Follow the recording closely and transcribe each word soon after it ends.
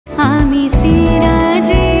আমি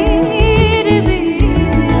সিরাজের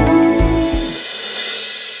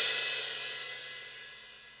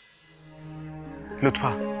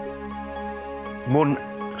লুৎফা, বোন,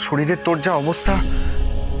 শরীরের তোর যা অবস্থা,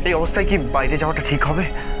 এই অবস্থায় কি বাইরে যাওয়াটা ঠিক হবে?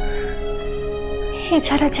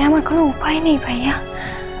 এছাড়া যে আমার কোনো উপায় নেই ভাইয়া।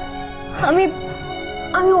 আমি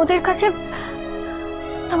আমি ওদের কাছে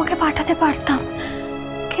তোমাকে পাঠাতে পারতাম,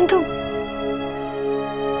 কিন্তু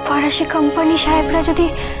ফরাসি কোম্পানি সাহেবরা যদি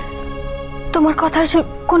তোমার কথার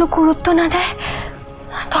কোনো গুরুত্ব না দেয়,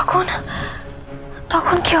 তখন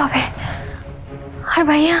তখন কি হবে? আর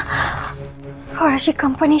ভাইয়া, ফরাসি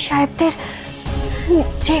কোম্পানি সাহেবদের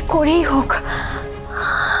যে করেই হোক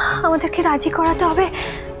আমাদেরকে রাজি করাতে হবে,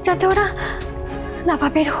 যাতে ওরা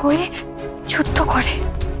নবাবের হয়ে যুদ্ধ করে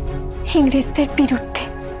ইংরেজদের বিরুদ্ধে।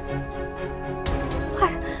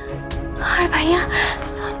 আর ভাইয়া,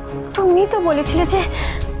 তুমি তো বলেছিলে যে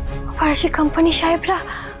ফরাসি কোম্পানি সাহেবরা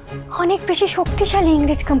অনেক বেশি শক্তিশালী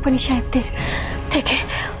ইংরেজ কোম্পানি সাহেবদের থেকে।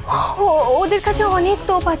 ওদের কাছে অনেক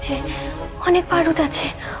তোপ আছে, অনেক বারুদ আছে,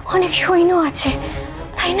 অনেক সৈন্য আছে,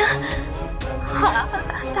 তাই না?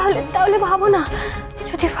 তাহলে ভাবো না,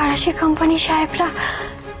 যদি ফরাসি কোম্পানি সাহেবরা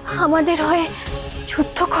আমাদের হয়ে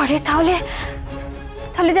যুদ্ধ করে, তাহলে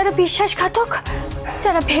যারা বিশ্বাসঘাতক,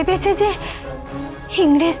 যারা ভেবেছে যে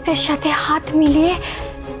ইংরেজদের সাথে হাত মিলিয়ে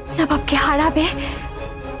নবাবকে হারাবে,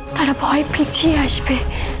 তারা ভয় পিছিয়ে আসবে।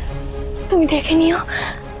 তুমি দেখে নিও,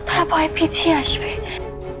 তারা ভয় পিছিয়ে আসবে।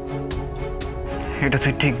 এটা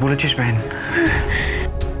তুই ঠিক বলেছিস বেন।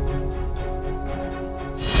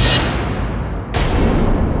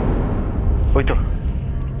 ওই তো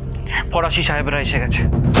ফরাসি সাহেবরা এসে গেছে।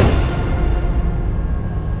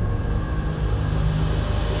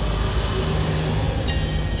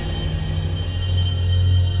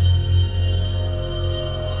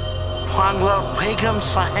 বাংলার বেগম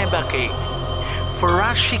সাহেবাকে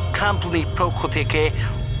ফরাসি কোম্পানির পক্ষ থেকে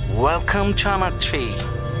ওয়েলকাম জানাচ্ছি।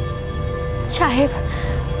 সাহেব,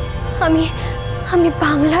 আমি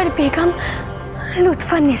বাংলার বেগম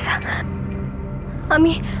লুৎফা নেসা।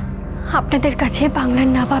 আমি আপনাদের কাছে বাংলার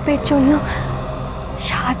নবাবের জন্য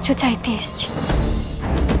সাহায্য চাইতে এসেছি।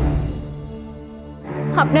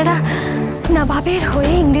 আপনারা নবাবের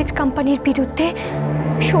হয়ে ইংরেজ কোম্পানির বিরুদ্ধে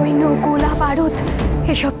সৈন্য, গোলা বারুদ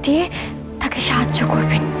এসব দিয়ে তাকে সাহায্য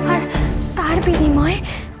করবেন, আর তার বিনিময়ে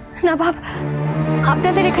নবাব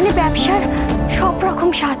আপনাদের এখানে ব্যবসার সব রকম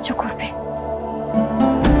সাহায্য করবে।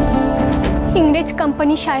 ইংরেজ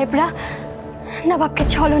কোম্পানি সাহেবরা নবাবকে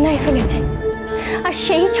ছলনায় ফেলেছেন, আর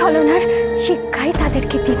সেই ছলনার শিক্ষাই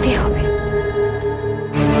তাদেরকে দিতে হবে।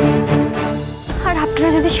 আর আপনারা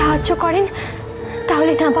যদি সাহায্য করেন,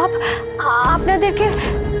 তাহলে নবাব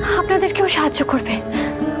আপনাদেরকেও সাহায্য করবে।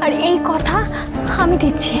 আর এই কথা আমি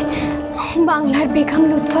দিচ্ছি, বাংলার বেগম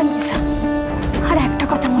লুৎফা নেসা। আর একটা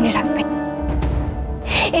কথা মনে রাখবেন,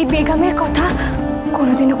 এই বেগমের কথা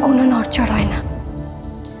কোনোদিনও কোনো নড়চড় হয় না।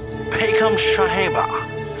 বেগম সাহেবা,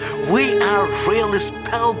 we are really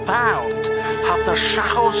spellbound. আপনার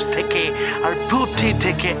সাহস থেকে আর বুদ্ধি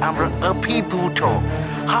থেকে আমরা অভিভূত।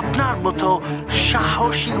 আপনার মতো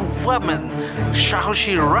সাহসী ওয়ামেন,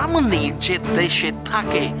 সাহসী রমণী যে দেশে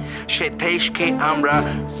থাকে, সে দেশকে আমরা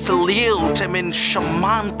সেলিউট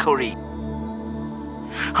সম্মান করি।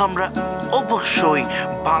 আমরা অবশ্যই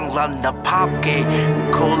বাংলার নবাবকে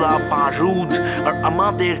গোলা বারুদ আর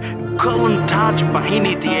আমাদের গোলন্দাজ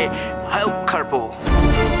বাহিনী দিয়ে হেল্প করব।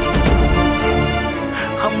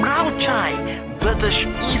 আমরাও চাই ব্রিটিশ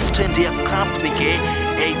ইস্ট ইন্ডিয়া কোম্পানিকে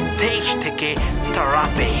এই দেশ থেকে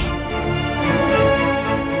তাড়াতে।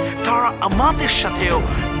 তারা আমাদের সাথেও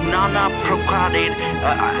নানা প্রকারের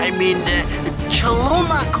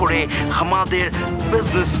ছলনা করে আমাদের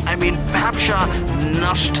বিজনেস ব্যবসা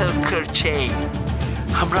নষ্ট করছে।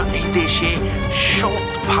 আমরা এই দেশে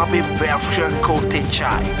সৎভাবে ব্যবসা করতে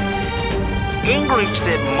চাই,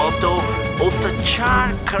 ইংরেজদের মতো অত্যাচার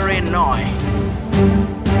করে নয়।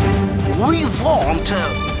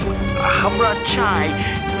 আমরা চাই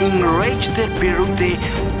ইংরেজদের বিরুদ্ধে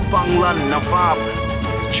বাংলার নবাব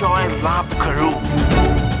জয় লাভ করুক।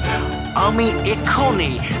 আমি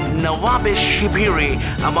এখনই নবাবের শিবিরে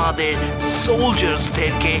আমাদের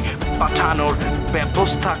সোলজার্সদেরকে পাঠানোর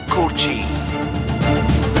ব্যবস্থা করছি।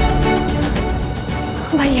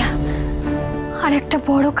 ভাইয়া, আর একটা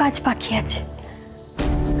বড় কাজ বাকি আছে।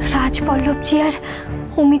 রাজপল্লবজি আর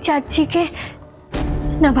উমিচাঁদজিকে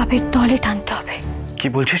নবাবের দলে টানতে হবে। কি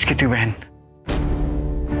বলছিস কি তুই বেন?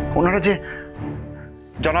 ওনারা যে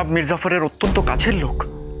জনাব মির্জাফরের অত্যন্ত কাছের লোক,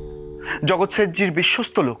 জগৎ শেঠজির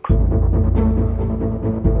বিশ্বস্ত লোক।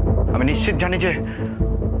 আমি নিশ্চিত জানি যে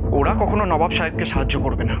ওরা কখনো নবাব সাহেবকে সাহায্য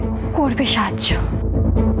করবে না। করবে সাহায্য,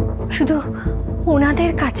 শুধু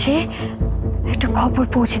ওনাদের কাছে একটা খবর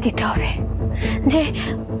পৌঁছে দিতে হবে যে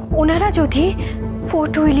ওনারা যদি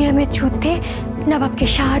ফোর্ট উইলিয়ামের যুদ্ধে নবাবকে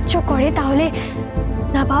সাহায্য করে তাহলে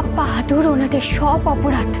নবাব বাহাদুর ওনাদের সব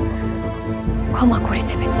অপরাধ ক্ষমা করে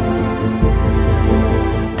দেবেন।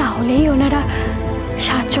 তাহলেই ওনারা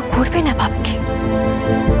সাহায্য করবে নবাবকে।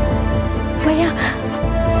 ভাইয়া,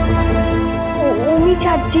 অমি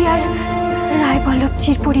চাঁদজি আর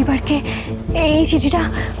রায়বল্লভজির পরিবারকে এই চিঠিটা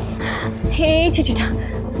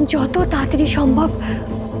যত তাড়াতাড়ি সম্ভব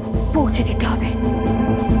পৌঁছে দিতে হবে।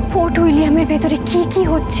 ফোর্ট উইলিয়ামের ভেতরে কি কি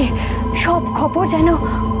হচ্ছে সব খবর যেন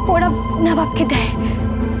ওরা নবাবকে দেয়,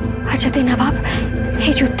 আর যাতে নবাব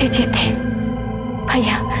এই যুদ্ধে জেতে।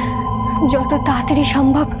 ভাইয়া, যত তাড়াতাড়ি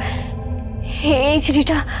সম্ভব এই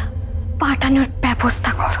চিঠিটা পাঠানোর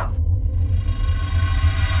ব্যবস্থা করো।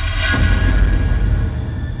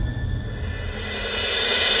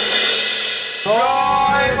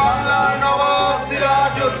 জয় বাংলার নবাব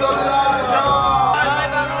সিরাজউদ্দৌলার জয়।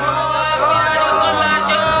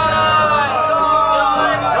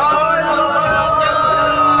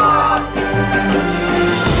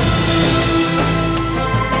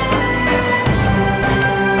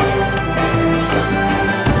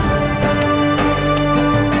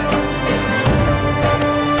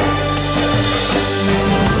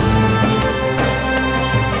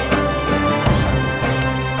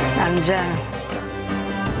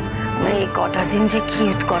 এই কটা দিন যে কি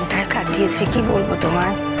উৎকণ্ঠায় কাটিয়েছি কি বলবো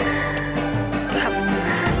তোমায়। সব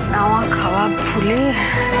নাওয়া খাওয়া ভুলে।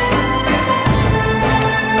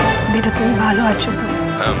 বেটা, তুমি ভালো আছো তো?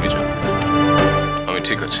 হ্যাঁ আমি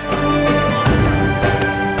ঠিক আছি।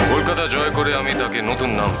 কলকাতা জয় করে আমি তাকে নতুন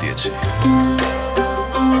নাম দিয়েছি,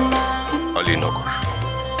 আলীনগর।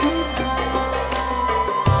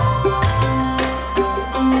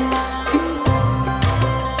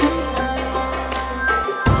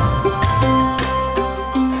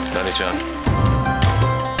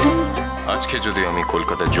 আজকে যদি আমি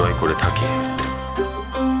কলকাতা জয় করে থাকি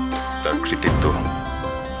তার কৃতিত্ব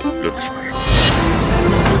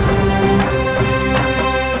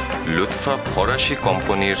লুৎফা ফরাসি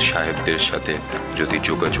কোম্পানির সাহেবদের সাথে যদি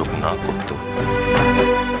যোগাযোগ না করত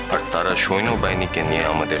আর তারা সৈন্যবাহিনীকে নিয়ে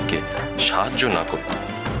আমাদেরকে সাহায্য না করত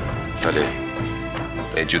তাহলে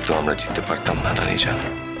এই যুদ্ধ আমরা জিততে পারতাম না রানীজান।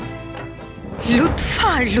 লুৎফা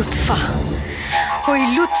আর লুৎফা, ওই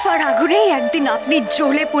লুৎফার আগুনেই একদিন আপনি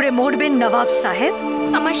জ্বলে পুড়ে মরবেন নবাব সাহেব।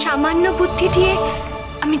 আমার সামান্য বুদ্ধি দিয়ে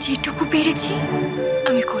আমি যেটুকু পেরেছি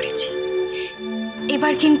আমি করেছি।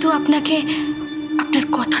 এবার কিন্তু আপনাকে আপনার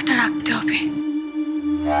কথাটা রাখতে হবে।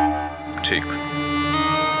 ঠিক,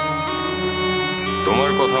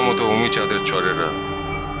 তোমার কথা মতো উমিচাঁদের চরেরা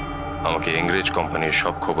আমাকে ইংরেজ কোম্পানির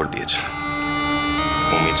সব খবর দিয়েছে।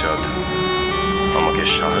 উমিচাঁদ আমাকে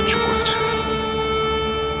সাহায্য করেছে,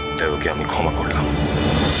 তাই ওকে আমি ক্ষমা করলাম।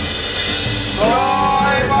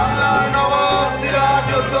 জয় বাংলার নবাব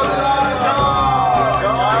সিরাজউদ্দৌলার জনাব,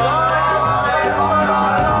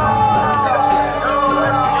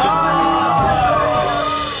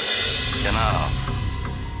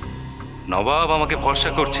 নবাব আমাকে ভরসা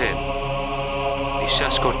করছেন,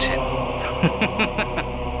 বিশ্বাস করছেন।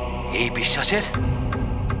 এই বিশ্বাসের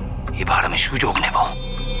এবার আমি সুযোগ নেব।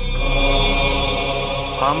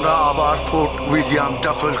 আমরা আবার ফোর্ট উইলিয়াম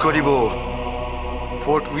দখল করিব,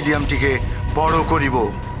 ফোর্ট উইলিয়ামটিকে বড় করিব,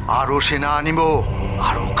 আরো সেনা আনিব,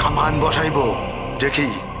 আরো কামান বসাইব। দেখি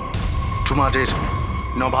তোমাদের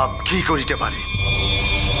নবাব কি করিতে পারে।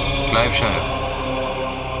 ক্লাইভ সাহেব,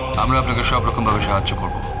 আমরা আপনাকে সব রকম ভাবে সাহায্য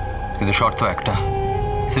করব, কিন্তু শর্ত একটা,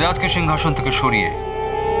 সিরাজকে সিংহাসন থেকে সরিয়ে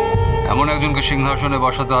এমন একজনকে সিংহাসনে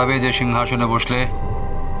বসাতে হবে যে সিংহাসনে বসলে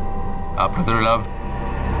আপনাদেরও লাভ,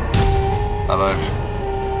 আবার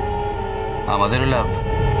আমাদেরও লাভ।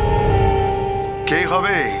 কে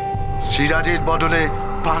হবে সিরাজের বদলে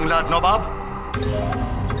বাংলার নবাব?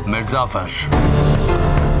 মির্জাফর।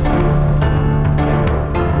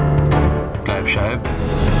 ক্লাইভ সাহেব,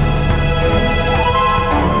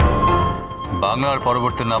 বাংলার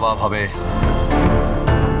পরবর্তী নবাব হবে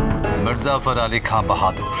মির্জাফর আলী খাঁ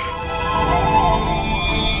বাহাদুর।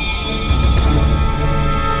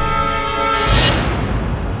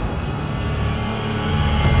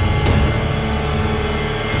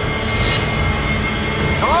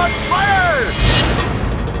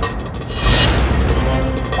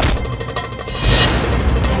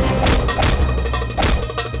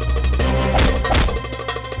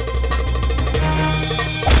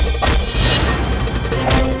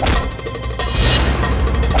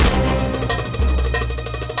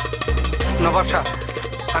 নবাব সাহেব,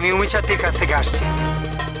 আমি উমিচাঁদের কাছ থেকে আসছি।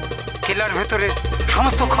 কেল্লার ভেতরে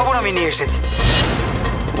সমস্ত খবর আমি নিয়ে এসেছি।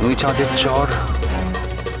 উমিচাঁদের চর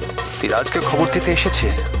সিরাজকে খবর দিতে এসেছে,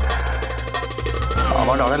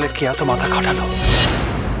 আমার আড়ালে কে এত মাথা খাটালো?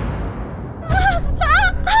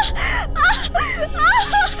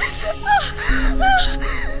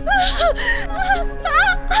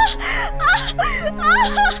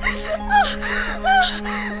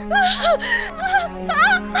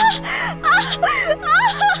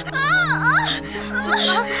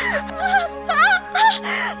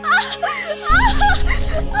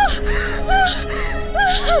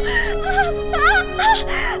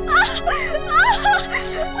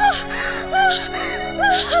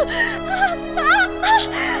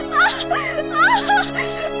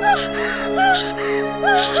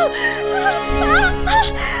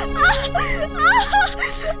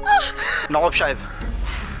 নবাব সাহেব,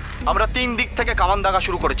 আমরা 3 দিক থেকে কামান দাগা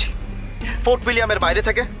শুরু করেছি। ফোর্ট উইলিয়ামের বাইরে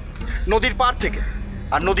থেকে, নদীর পার থেকে,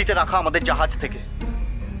 আর নদীতে রাখা আমাদের জাহাজ থেকে।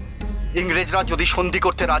 ইংরেজরা যদি সন্ধি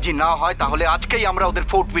করতে রাজি না হয় তাহলে আজকেই আমরা ওদের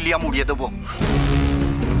ফোর্ট উইলিয়াম উড়িয়ে দেব।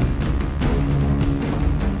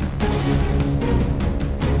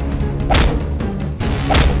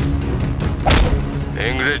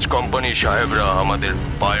 ইংরেজ কোম্পানি সাহেবরা আমাদের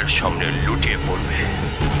পায়ের সামনে লুটিয়ে পড়বে।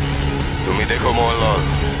 তুমি দেখো মোহনলাল,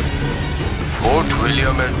 ফোর্ট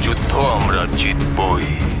উইলিয়ামের যুদ্ধ আমরা জিতবই।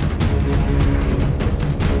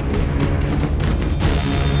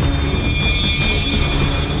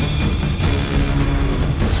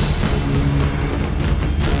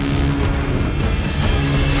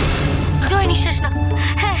 জয় নিঃশ্বাস নাও।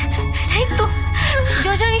 হ্যাঁ, এই তো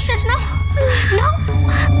জয় জয় নিঃশ্বাস নাও, নাও।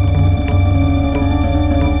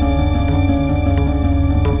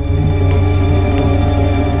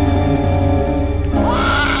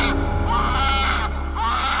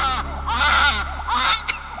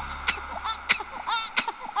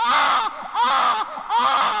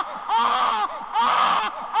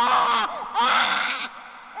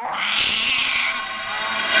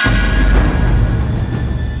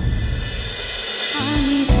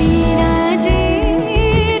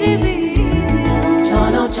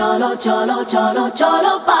 चलो चलो चलो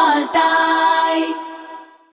चलो पाल्टाई।